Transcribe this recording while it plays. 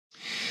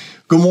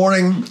Good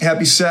morning,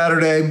 happy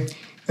Saturday,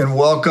 and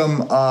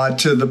welcome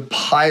to the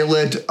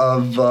pilot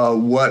of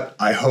what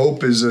I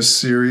hope is a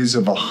series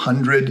of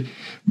 100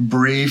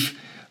 brief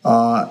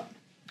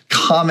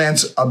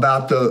comments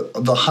about the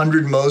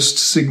 100 most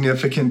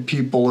significant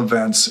people,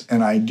 events,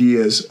 and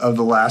ideas of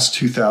the last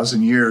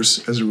 2,000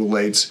 years as it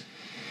relates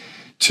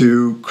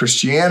to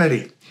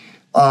Christianity.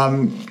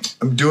 I'm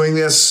doing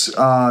this,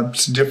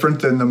 it's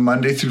different than the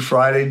Monday through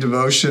Friday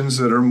devotions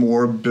that are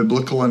more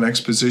biblical and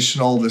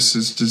expositional. This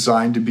is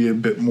designed to be a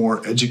bit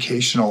more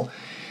educational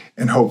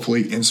and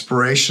hopefully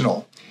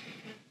inspirational.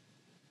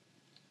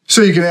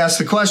 So you can ask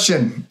the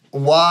question,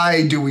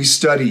 why do we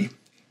study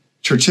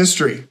church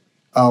history?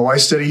 Why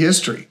study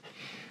history?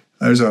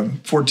 There's a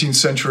 14th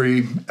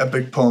century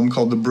epic poem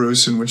called The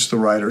Bruce in which the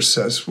writer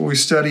says, well, we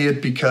study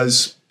it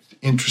because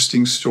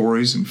interesting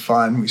stories and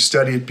fun. We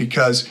study it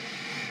because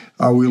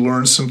we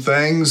learn some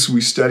things.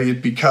 We study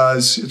it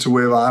because it's a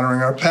way of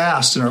honoring our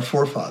past and our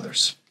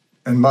forefathers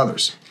and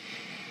mothers.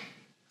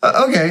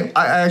 I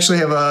actually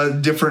have a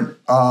different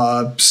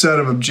set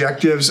of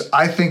objectives.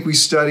 I think we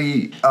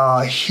study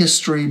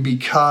history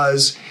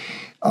because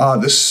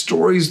the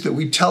stories that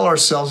we tell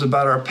ourselves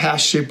about our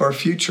past shape our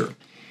future.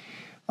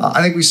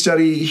 I think we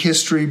study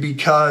history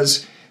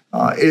because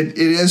it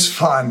is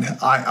fun.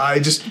 I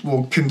just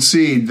will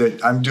concede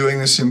that I'm doing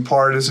this in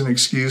part as an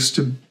excuse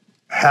to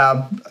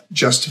have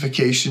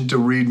justification to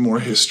read more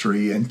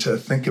history and to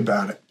think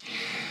about it.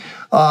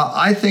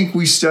 I think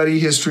we study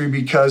history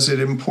because it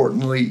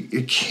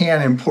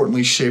can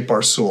importantly shape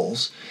our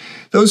souls.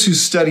 Those who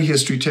study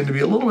history tend to be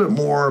a little bit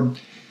more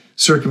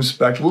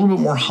circumspect, a little bit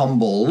more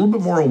humble, a little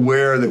bit more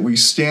aware that we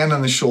stand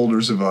on the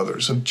shoulders of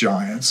others, of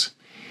giants.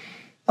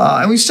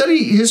 And we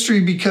study history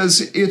because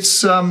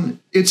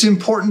it's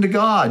important to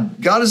God.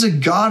 God is a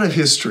God of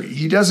history.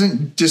 He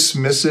doesn't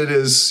dismiss it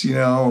as,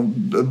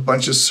 a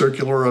bunch of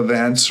circular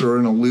events or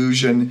an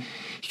illusion.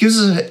 He gives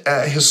us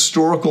a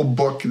historical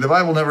book. The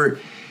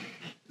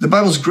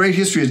Bible's great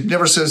history. It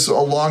never says a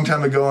long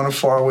time ago in a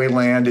faraway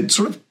land. It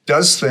sort of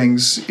does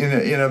things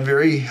in a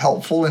very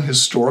helpful and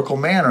historical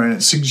manner, and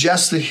it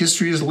suggests that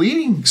history is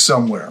leading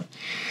somewhere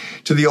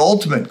to the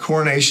ultimate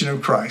coronation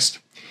of Christ.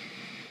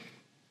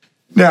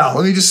 Now,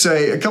 let me just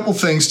say a couple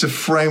things to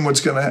frame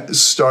what's going to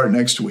start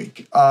next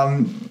week.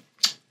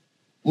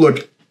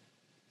 Look,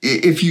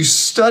 if you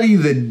study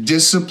the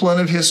discipline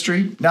of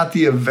history, not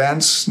the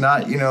events,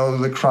 not,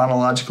 the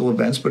chronological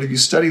events, but if you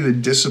study the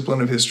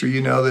discipline of history,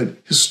 you know that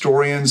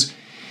historians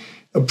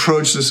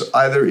approach this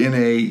either in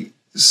a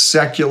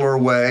secular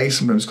way,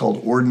 sometimes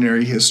called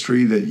ordinary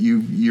history, that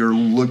you're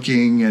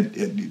looking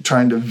at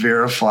trying to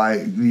verify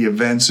the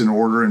events in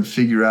order and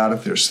figure out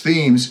if there's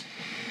themes.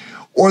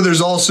 Or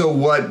there's also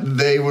what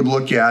they would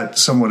look at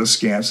somewhat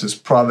askance as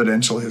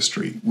providential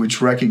history,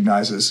 which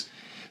recognizes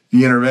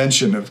the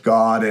intervention of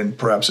God and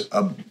perhaps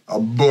a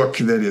book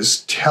that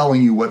is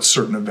telling you what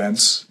certain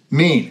events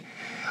mean.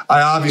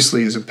 I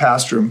obviously, as a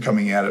pastor, am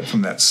coming at it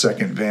from that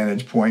second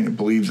vantage point and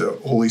believe the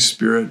Holy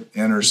Spirit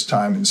enters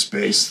time and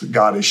space, that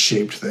God has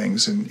shaped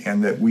things,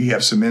 and that we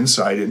have some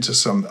insight into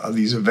some of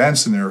these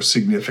events and their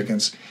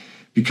significance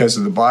because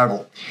of the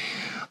Bible.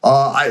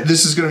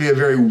 This is going to be a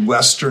very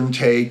Western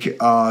take,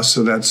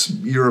 so that's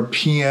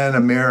European,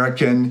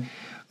 American.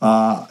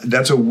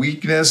 That's a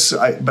weakness,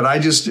 but I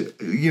just,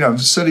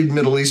 studied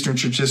Middle Eastern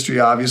church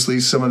history, obviously.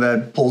 Some of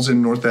that pulls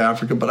in North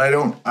Africa, but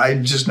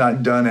I've just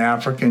not done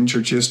African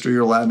church history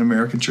or Latin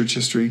American church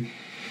history.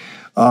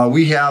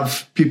 We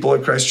have people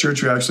at Christ Church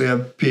who actually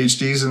have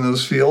PhDs in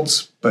those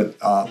fields, but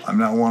I'm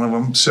not one of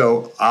them.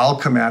 So I'll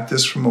come at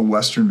this from a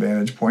Western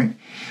vantage point.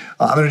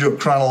 I'm going to do it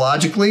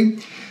chronologically.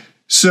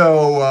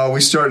 So we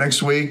start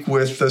next week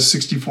with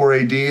 64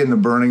 AD and the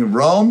burning of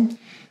Rome.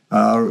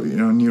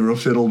 Nero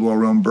fiddled while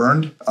Rome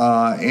burned.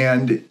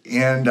 And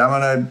I'm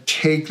going to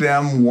take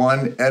them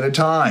one at a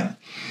time.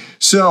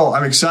 So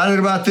I'm excited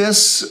about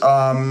this.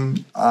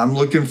 I'm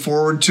looking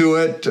forward to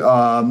it.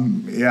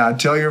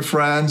 Tell your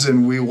friends,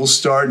 and we will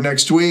start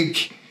next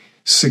week,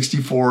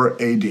 64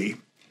 AD.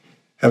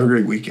 Have a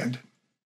great weekend.